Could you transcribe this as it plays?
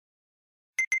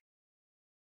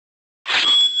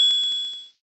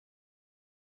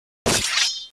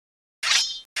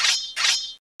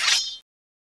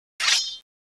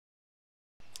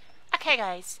Hey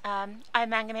guys, I'm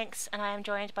TheRPGMinx and I am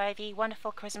joined by the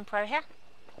wonderful KrismPro here.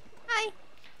 Hi.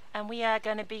 And we are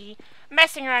going to be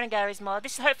messing around in Garry's mod.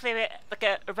 This is hopefully like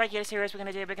a regular series we're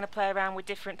going to do. We're going to play around with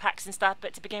different packs and stuff,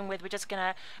 but to begin with we're just going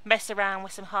to mess around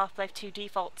with some Half-Life 2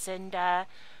 defaults and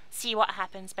see what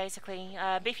happens basically.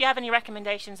 But if you have any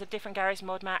recommendations of different Garry's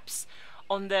mod maps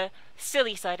on the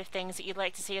silly side of things that you'd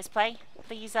like to see us play,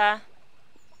 please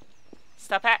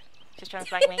stop it. Just trying to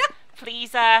flag me.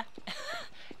 Please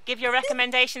give your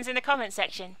recommendations in the comment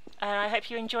section, and I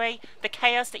hope you enjoy the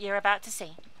chaos that you're about to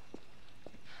see.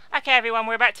 Okay everyone,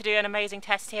 we're about to do an amazing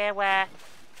test here where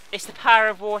it's the power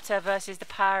of water versus the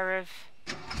power of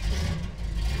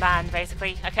man,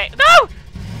 basically. Okay, no!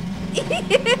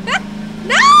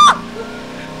 No!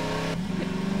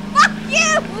 Fuck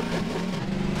you!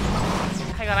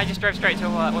 Hang on, I just drove straight to a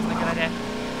wall, that wasn't a good idea.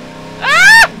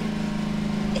 Ah!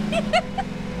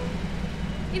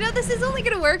 You know, this is only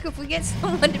gonna work if we get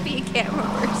someone to be a camera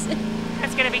person.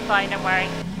 It's gonna be fine, don't worry.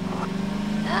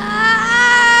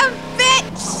 Ah,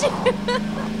 bitch!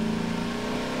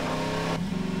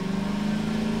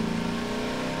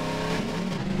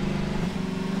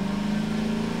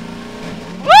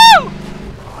 Woo!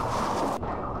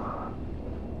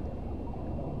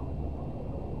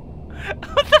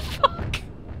 What the fuck?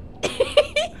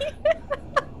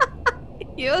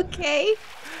 You okay?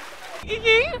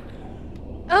 You?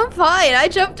 I'm fine, I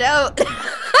jumped out.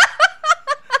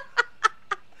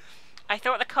 I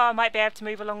thought the car might be able to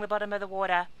move along the bottom of the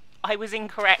water. I was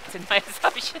incorrect in my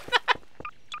assumption.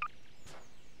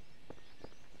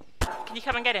 Can you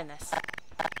come and get in this?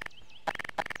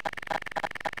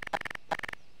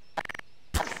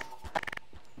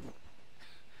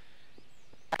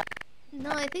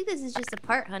 No, I think this is just a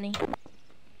part, honey.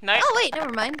 No. Oh wait,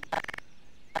 never mind.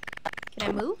 Can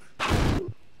I move?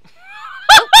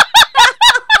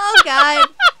 Oh god.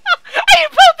 You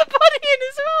pulled the body in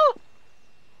as well!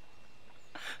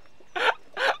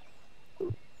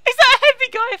 Is that a heavy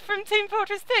guy from Team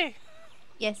Fortress 2?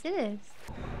 Yes, it is.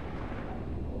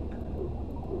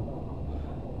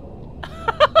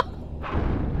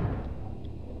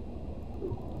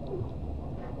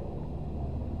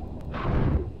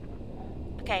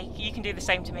 Okay, you can do the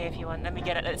same to me if you want. Let me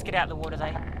get it. Let's get out of the water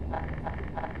though.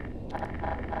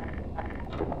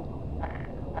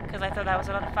 Because I thought that was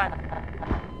a lot of fun.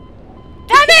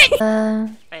 Damn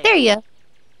it! There you go.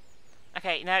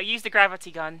 Okay, now use the gravity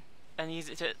gun and use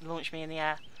it to launch me in the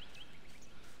air.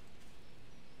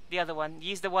 The other one.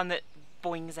 Use the one that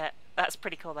boings it. That's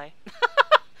pretty cool though.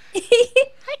 What,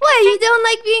 you don't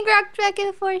like being rocked back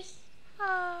and forth?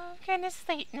 Oh, I'm gonna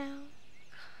sleep now.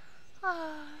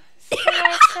 Oh, sleep.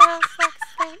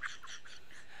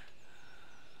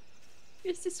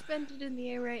 You're suspended in the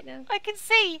air right now. I can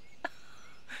see.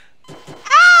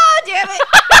 Oh, damn it!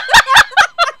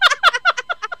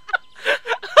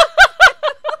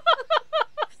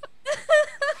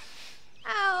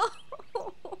 Ow.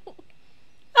 Oh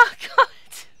god.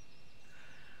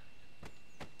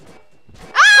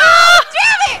 Oh,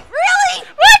 damn it! Really?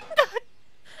 What the?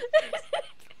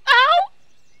 Ow!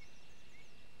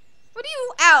 What do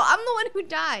you? Ow! I'm the one who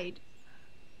died.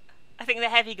 I think the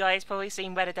heavy guy has probably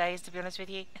seen better days, to be honest with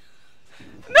you.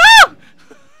 No!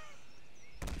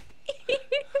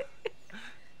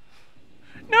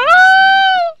 No!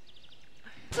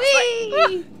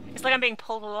 Whee! It's like I'm being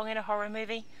pulled along in a horror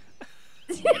movie.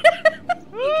 Looks...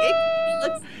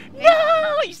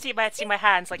 No! You see my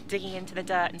hands like digging into the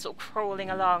dirt and sort of crawling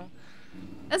along.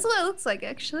 That's what it looks like,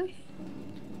 actually.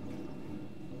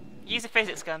 Use a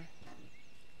physics gun.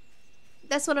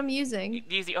 That's what I'm using.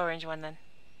 Use the orange one then.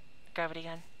 Gravity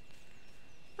gun.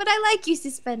 But I like you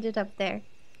suspended up there.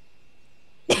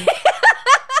 I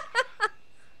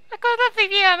got a lovely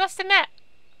view, I must admit.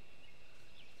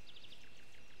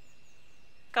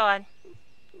 Go on.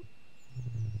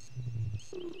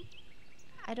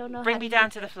 I don't know Bring how me to down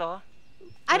use to the floor.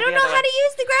 I Or don't the know other how one. to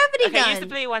use the gravity gun. Use the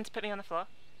blue one to put me on the floor.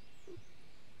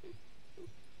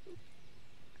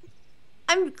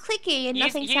 I'm clicking and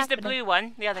nothing's use happening. the blue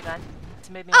one, the other gun,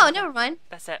 to move me Oh, on the never floor. mind.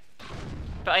 That's it.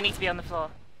 But I need to be on the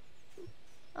floor.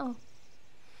 Oh.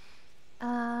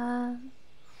 Ow!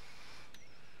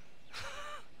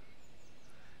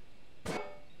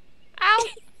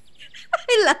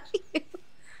 I love you.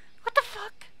 What the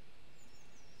fuck?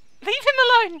 Leave him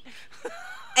alone!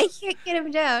 I can't get him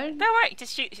down. Don't worry,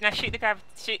 just shoot. Now shoot the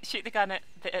gun at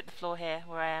the floor here,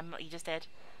 where I am, like you just did.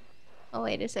 Oh,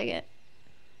 wait a second.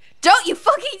 Don't you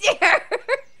fucking dare!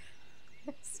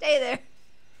 Stay there.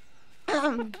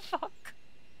 What the fuck?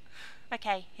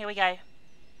 Okay, here we go.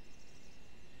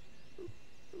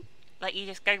 Like, you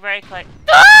just go very close.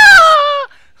 Ah!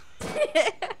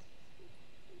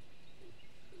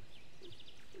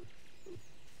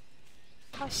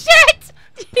 Oh shit!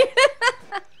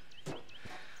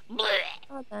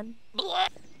 Well done. No!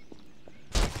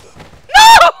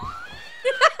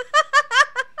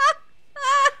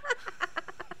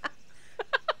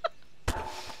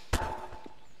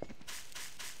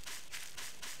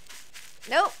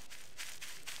 Nope.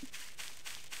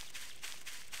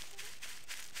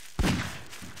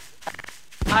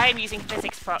 I'm using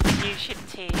physics props, you should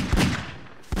too.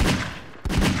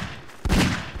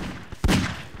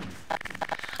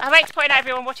 I'd like to point out to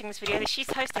everyone watching this video that she's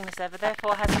hosting the server,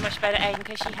 therefore has a much better aim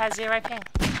because she has 0 ping.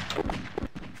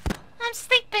 I'm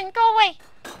sleeping, go away!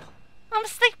 I'm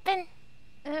sleeping.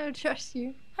 I don't trust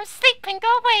you. I'm sleeping, go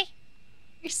away!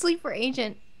 You're sleeper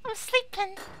agent. I'm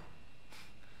sleeping.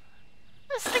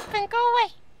 I'm sleeping, go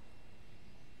away!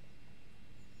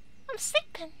 I'm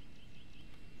sleeping.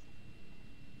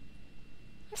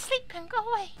 I'm sleeping, go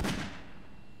away!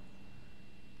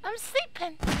 I'm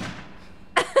sleeping.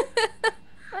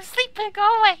 I'm sleeping, go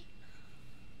away!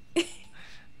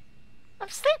 I'm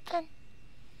sleeping.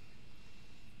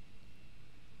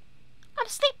 I'm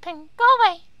sleeping, go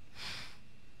away!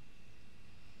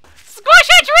 Squash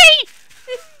a tree!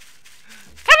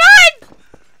 Come on!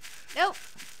 Nope.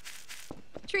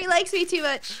 Tree likes me too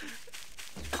much.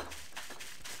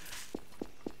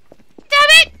 Damn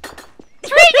it!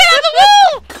 Tree, get out of the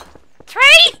wall!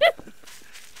 Tree!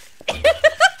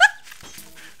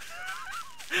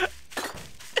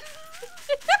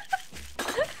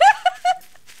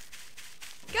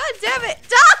 God damn it!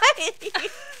 Die!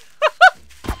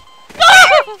 No!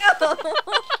 No!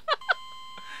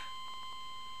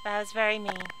 That was very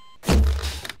mean.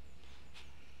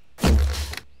 You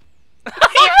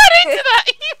ran into that!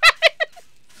 You ran.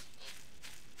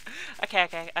 Okay,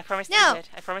 okay. I promise to No. be good.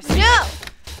 I promise to be No!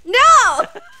 good. No!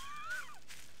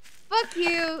 Fuck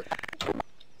you.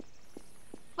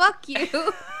 Fuck you.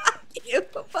 Fuck you.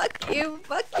 Fuck you.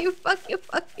 Fuck you. Fuck you.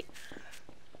 Fuck you.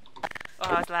 Oh,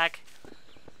 I was lag.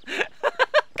 Come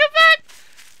back!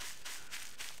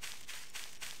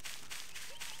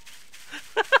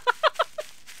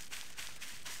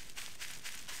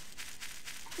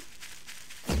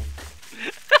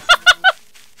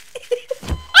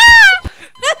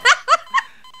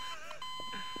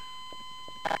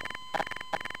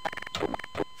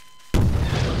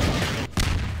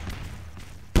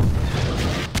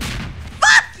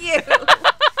 You.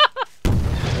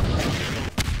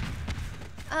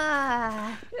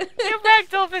 Ah. Your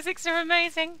ragdoll physics are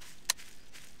amazing.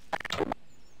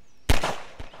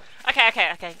 Okay,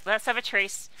 okay, okay. Let's have a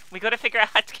truce. We gotta figure out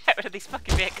how to get rid of these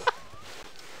fucking vehicles.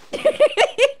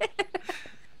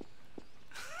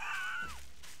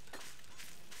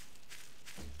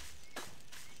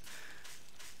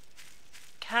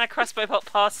 Can a crossbow bolt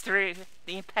pass through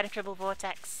the impenetrable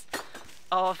vortex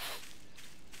of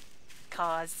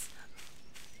cars?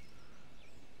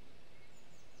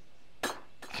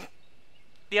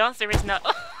 The answer is no.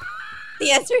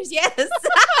 The answer is yes. I'm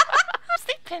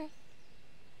sleeping.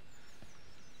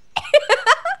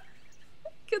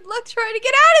 Good luck trying to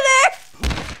get out of there.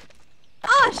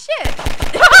 Oh shit.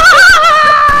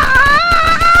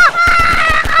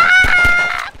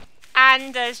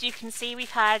 And as you can see,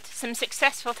 we've had some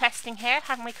successful testing here,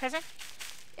 haven't we, Krism?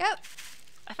 Yep.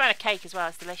 I found a cake as well.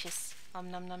 It's delicious. Nom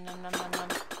nom nom nom nom nom nom.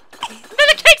 No,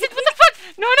 the cake's in. What the fuck?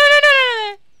 No, no, no, no,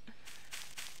 no, no.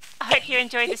 I hope you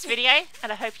enjoyed this video,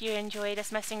 and I hope you enjoyed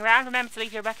us messing around. Remember to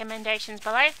leave your recommendations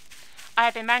below. I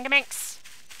have been TheRPGMinx,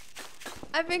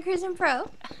 I've been KrismPro.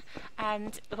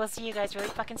 and we'll see you guys really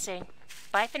fucking soon.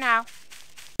 Bye for now.